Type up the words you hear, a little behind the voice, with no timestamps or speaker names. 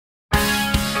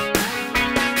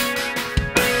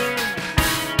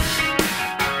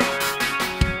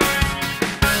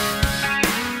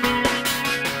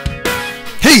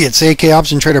Howdy, it's AK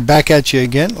Option Trader back at you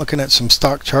again, looking at some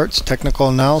stock charts, technical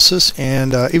analysis,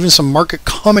 and even some market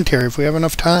commentary if we have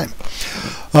enough time.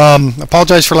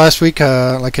 Apologize for last week.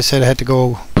 Like I said, I had to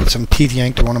go get some teeth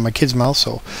yanked in one of my kids' mouths,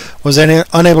 so was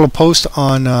unable to post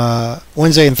on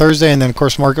Wednesday and Thursday, and then of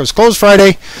course market was closed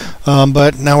Friday,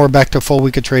 but now we're back to a full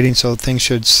week of trading, so things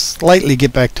should slightly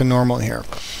get back to normal here.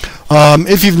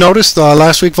 If you've noticed,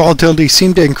 last week volatility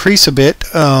seemed to increase a bit,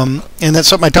 and that's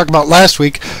something I talked about last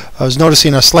week. I was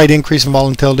noticing a slight increase in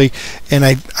volatility, and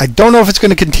I don't know if it's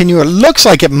going to continue. It looks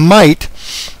like it might,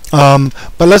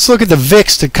 but let's look at the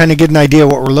VIX to kind of get an idea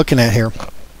of what we're looking at here.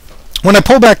 When I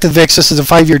pull back the VIX, this is a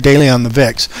 5-year daily on the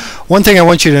VIX. One thing I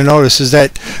want you to notice is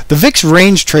that the VIX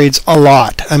range trades a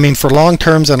lot. I mean, for long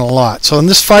terms and a lot. So in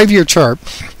this 5-year chart,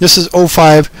 this is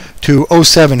 05 to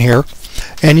 07 here.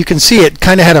 And you can see it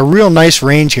kind of had a real nice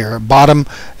range here.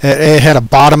 It had a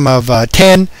bottom of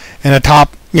 10 and a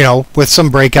top, you know, with some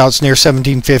breakouts near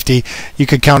 1750. You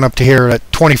could count up to here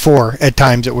at 24 at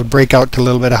times. It would break out to a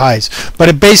little bit of highs. But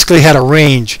it basically had a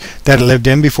range that it lived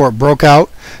in before it broke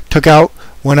out, took out,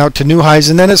 went out to new highs,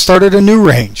 and then it started a new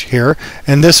range here.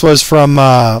 And this was from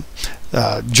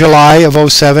July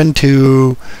of 07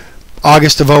 to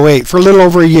August of 08 for a little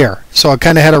over a year. So it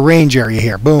kind of had a range area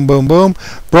here. Boom, boom, boom.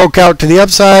 Broke out to the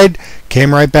upside,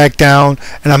 came right back down,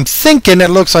 and I'm thinking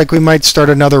it looks like we might start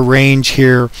another range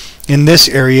here in this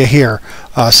area here.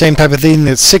 Same type of thing,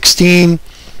 that's 16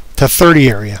 to 30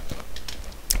 area.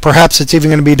 Perhaps it's even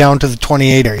going to be down to the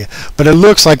 28 area. But it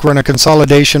looks like we're in a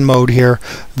consolidation mode here,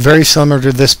 very similar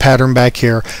to this pattern back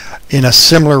here, in a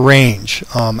similar range.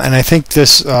 And I think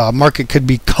this market could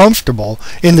be comfortable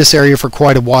in this area for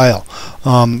quite a while,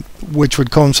 which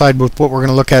would coincide with what we're going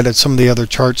to look at some of the other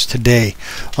charts today.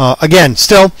 Again,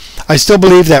 I still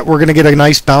believe that we're going to get a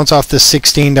nice bounce off this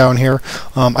 16 down here.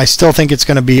 I still think it's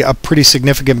going to be a pretty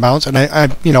significant bounce, and I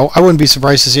wouldn't be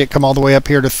surprised to see it come all the way up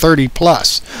here to 30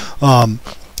 plus.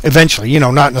 Eventually, you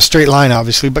know, not in a straight line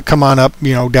obviously, but come on up,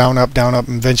 you know, down, up,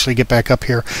 and eventually get back up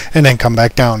here and then come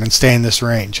back down and stay in this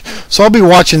range. So I'll be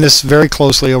watching this very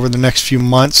closely over the next few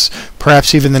months,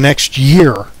 perhaps even the next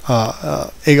year.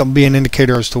 It'll be an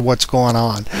indicator as to what's going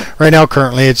on. Right now,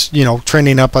 currently, it's, you know,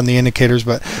 trending up on the indicators,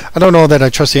 but I don't know that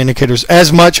I trust the indicators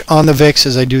as much on the VIX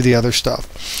as I do the other stuff.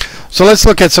 So let's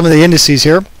look at some of the indices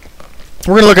here.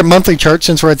 We're going to look at monthly charts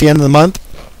since we're at the end of the month.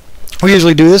 We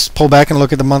usually do this, pull back and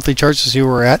look at the monthly charts to see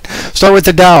where we're at. Start with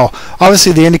the Dow.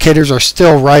 Obviously the indicators are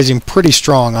still rising pretty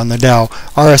strong on the Dow.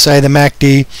 RSI, the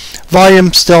MACD,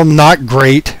 volume still not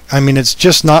great. I mean, it's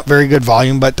just not very good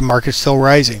volume, but the market's still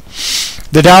rising.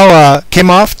 The Dow came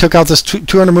off, took out this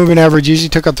 200 moving average easy,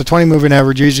 took out the 20 moving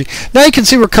average easy. Now you can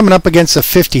see we're coming up against the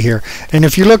 50 here. And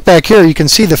if you look back here, you can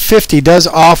see the 50 does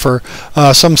offer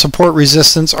some support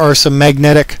resistance or some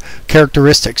magnetic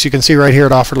characteristics. You can see right here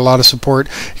it offered a lot of support.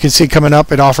 You can see coming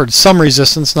up it offered some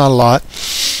resistance, not a lot.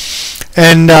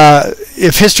 And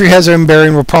if history has it in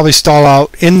bearing, we'll probably stall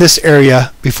out in this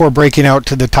area before breaking out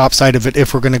to the top side of it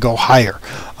if we're going to go higher.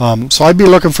 So I'd be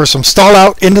looking for some stall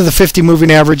out into the 50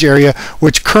 moving average area,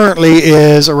 which currently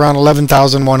is around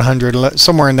 11,100,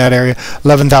 somewhere in that area,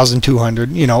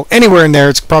 11,200. You know, anywhere in there,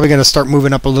 it's probably going to start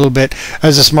moving up a little bit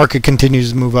as this market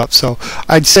continues to move up. So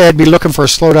I'd say I'd be looking for a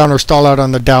slowdown or stall out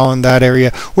on the Dow in that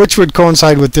area, which would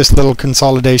coincide with this little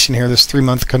consolidation here, this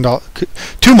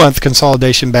 2-month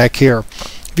consolidation back here.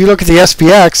 If you look at the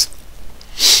SPX,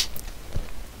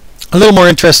 a little more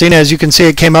interesting. As you can see,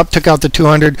 it came up, took out the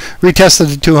 200, retested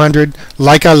the 200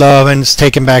 like I love, and it's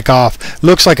taken back off.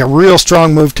 Looks like a real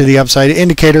strong move to the upside.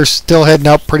 Indicators still heading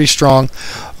up pretty strong.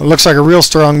 Looks like a real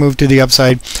strong move to the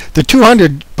upside. The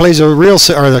 200 plays a real,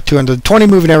 or the 20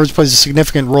 moving average plays a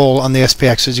significant role on the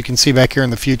SPX, as you can see back here in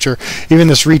the future. Even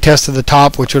this retest to the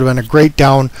top, which would have been a great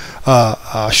down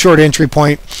short entry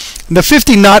point. The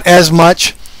 50 not as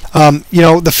much. You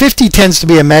know, the 50 tends to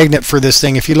be a magnet for this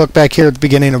thing. If you look back here at the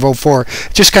beginning of 04,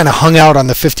 it just kind of hung out on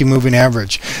the 50 moving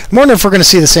average. I'm wondering if we're going to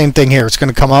see the same thing here. It's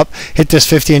going to come up, hit this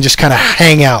 50, and just kind of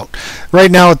hang out.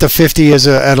 Right now at the 50 is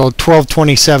at a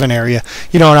 1227 area.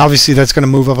 You know, and obviously that's going to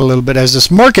move up a little bit as this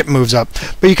market moves up.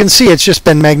 But you can see it's just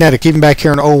been magnetic, even back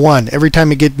here in 01. Every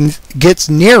time it gets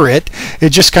near it,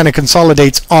 it just kind of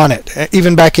consolidates on it,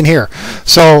 even back in here.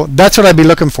 So that's what I'd be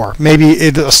looking for. Maybe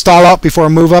it'll stall out before a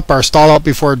move up, or stall out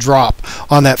before a drop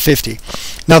on that 50.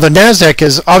 Now the NASDAQ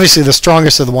is obviously the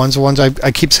strongest of the ones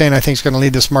I keep saying I think is going to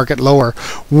lead this market lower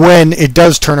when it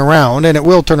does turn around, and it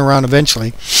will turn around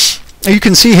eventually. You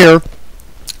can see here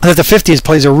that the 50s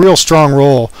plays a real strong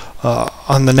role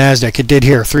on the NASDAQ. It did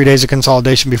here, 3 days of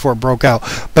consolidation before it broke out.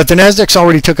 But the NASDAQ's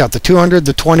already took out the 200,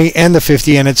 the 20, and the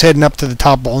 50, and it's heading up to the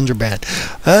top Bollinger Band.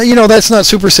 You know, that's not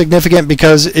super significant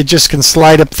because it just can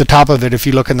slide up the top of it if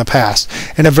you look in the past,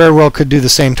 and it very well could do the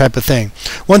same type of thing.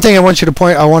 One thing I want to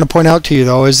point out to you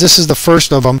though is this is the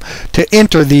first of them to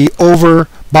enter the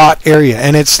overbought area,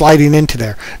 and it's sliding into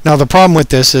there. Now the problem with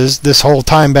this is this whole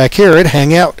time back here it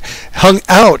hung out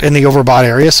in the overbought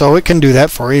area, so it can do that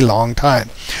for a long time.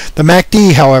 The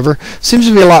MACD, however, seems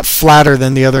to be a lot flatter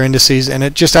than the other indices, and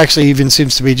it just actually even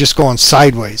seems to be just going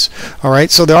sideways.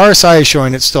 Alright, so the RSI is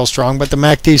showing it's still strong, but the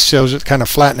MACD shows it kind of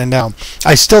flattening down.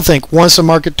 I still think once the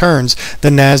market turns, the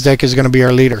NASDAQ is going to be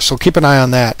our leader, so keep an eye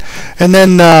on that. And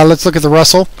then let's look at the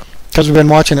Russell, because we've been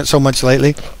watching it so much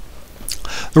lately.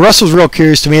 The Russell's real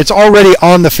curious to me. It's already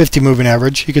on the 50 moving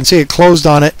average. You can see it closed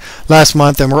on it last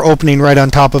month, and we're opening right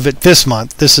on top of it this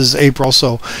month. This is April,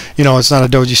 so you know it's not a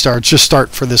doji start. It's just start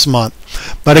for this month.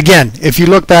 But again, if you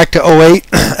look back to 08,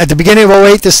 at the beginning of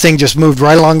 08, this thing just moved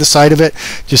right along the side of it,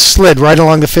 just slid right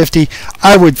along the 50.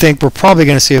 I would think we're probably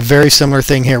going to see a very similar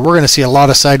thing here. We're going to see a lot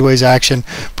of sideways action,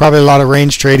 probably a lot of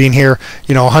range trading here.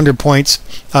 You know, 100 points,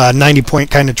 90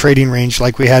 point kind of trading range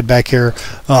like we had back here.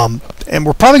 And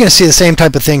we're probably going to see the same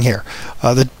type of thing here.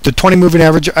 The 20 moving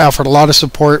average offered a lot of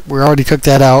support. We already took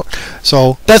that out.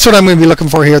 So that's what I'm going to be looking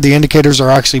for here. The indicators are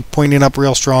actually pointing up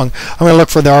real strong. I'm going to look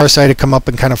for the RSI to come up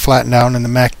and kind of flatten down and the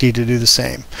MACD to do the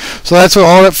same. So that's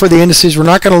all for the indices. We're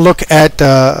not going to look at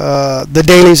the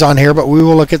dailies on here, but we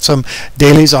will look at some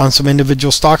dailies on some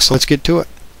individual stocks. So let's get to it.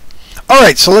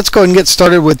 Alright, so let's go ahead and get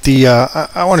started with the,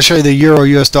 I want to show you the Euro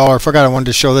US dollar. I forgot I wanted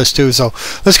to show this too. So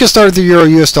let's get started with the Euro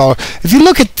US dollar. If you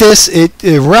look at this, it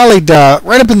rallied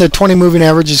right up in the 20 moving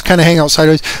averages, kind of hang out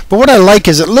sideways. But what I like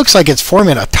is it looks like it's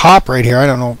forming a top right here. I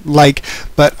don't know,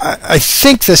 but I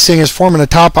think this thing is forming a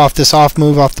top off this off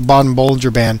move off the bottom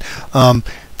Bollinger Band.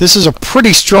 This is a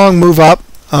pretty strong move up.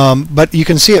 But you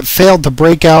can see it failed to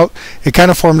break out. It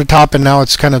kind of formed a top, and now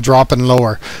it's kind of dropping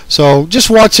lower. So just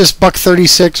watch this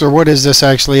 $1.36, or what is this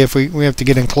actually? If we have to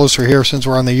get in closer here since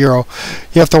we're on the euro,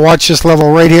 you have to watch this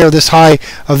level right here. This high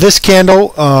of this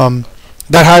candle,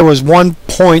 that high was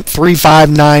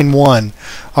 1.3591.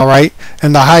 All right,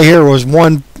 and the high here was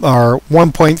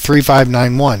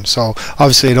 1.3591. So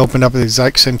obviously it opened up at the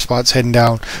exact same spots heading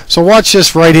down. So watch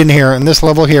this right in here, and this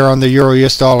level here on the Euro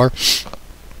US dollar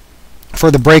for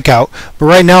the breakout. But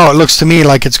right now it looks to me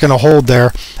like it's going to hold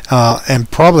there and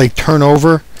probably turn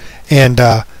over and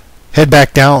head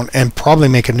back down and probably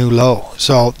make a new low.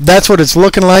 So that's what it's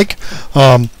looking like,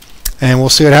 and we'll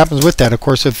see what happens with that. Of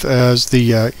course, if as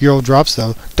the euro drops,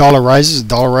 the dollar rises,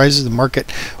 the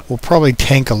market will probably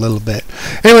tank a little bit.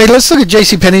 Anyway, let's look at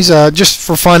JCPenney's just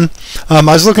for fun. I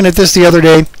was looking at this the other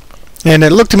day, and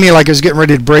it looked to me like it was getting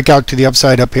ready to break out to the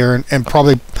upside up here and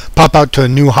probably pop out to a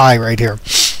new high right here.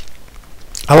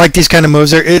 I like these kind of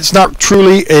moves. It's not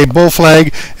truly a bull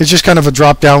flag. It's just kind of a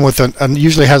drop down with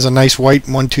usually has a nice white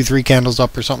 1, 2, 3 candles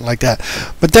up or something like that.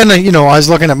 But then you know, I was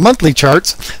looking at monthly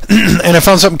charts and I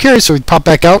found something curious, so we pop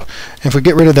back out. And if we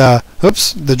get rid of the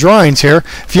drawings here,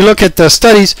 if you look at the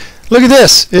studies, look at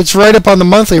this. It's right up on the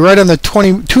monthly, right on the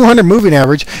 200 moving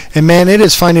average, and man, it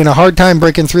is finding a hard time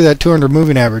breaking through that 200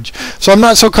 moving average. So I'm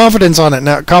not so confident on it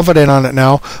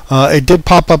now. It did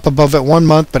pop up above it 1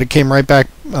 month, but it came right back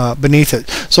beneath it.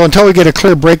 So until we get a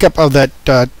clear breakup of that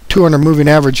 200 moving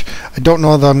average, I don't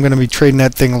know that I'm going to be trading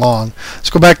that thing long. Let's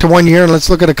go back to 1 year and let's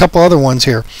look at a couple other ones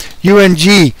here.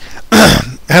 UNG.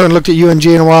 Haven't looked at UNG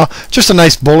in a while. Just a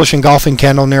nice bullish engulfing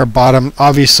candle near bottom.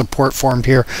 Obvious support formed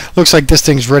here. Looks like this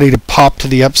thing's ready to pop to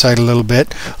the upside a little bit.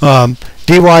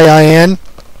 DYN,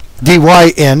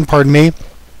 pardon me.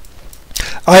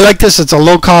 I like this. It's a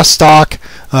low-cost stock,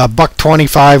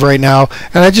 $1.25 right now,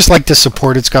 and I just like the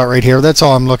support it's got right here. That's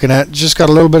all I'm looking at. Just got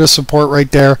a little bit of support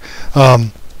right there.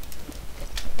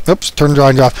 Oops, turn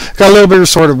drawings off. Got a little bit of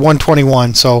sort of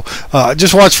 121. So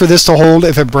just watch for this to hold.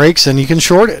 If it breaks, then you can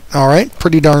short it. All right,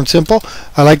 pretty darn simple.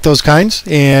 I like those kinds,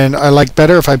 and I like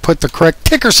better if I put the correct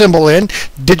ticker symbol in.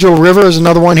 Digital River is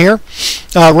another one here,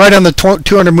 right on the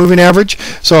 200 moving average.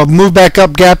 So move back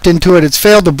up, gapped into it. It's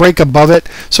failed to break above it.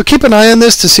 So keep an eye on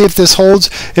this to see if this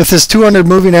holds. If this 200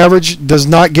 moving average does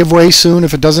not give way soon,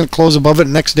 if it doesn't close above it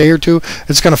next day or two,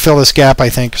 it's going to fill this gap, I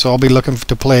think. So I'll be looking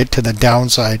to play it to the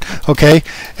downside. Okay.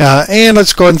 And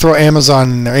let's go ahead and throw Amazon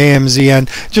in there, AMZN.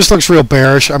 Just looks real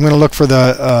bearish. I'm going to look for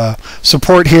the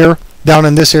support here down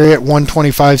in this area at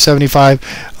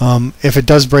 125.75. If it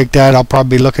does break that, I'll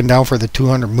probably be looking down for the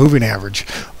 200 moving average.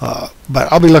 But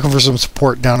I'll be looking for some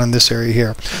support down in this area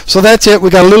here. So that's it. We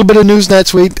got a little bit of news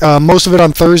next week. Most of it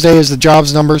on Thursday is the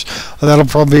jobs numbers. That'll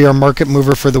probably be our market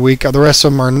mover for the week. The rest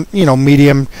of them are,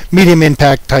 medium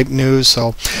impact type news.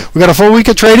 So we got a full week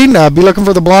of trading. Be looking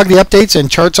for the blog, the updates,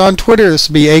 and charts on Twitter. This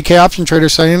will be AK Option Trader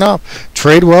signing off.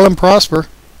 Trade well and prosper.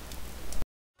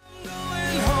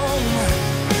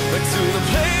 To the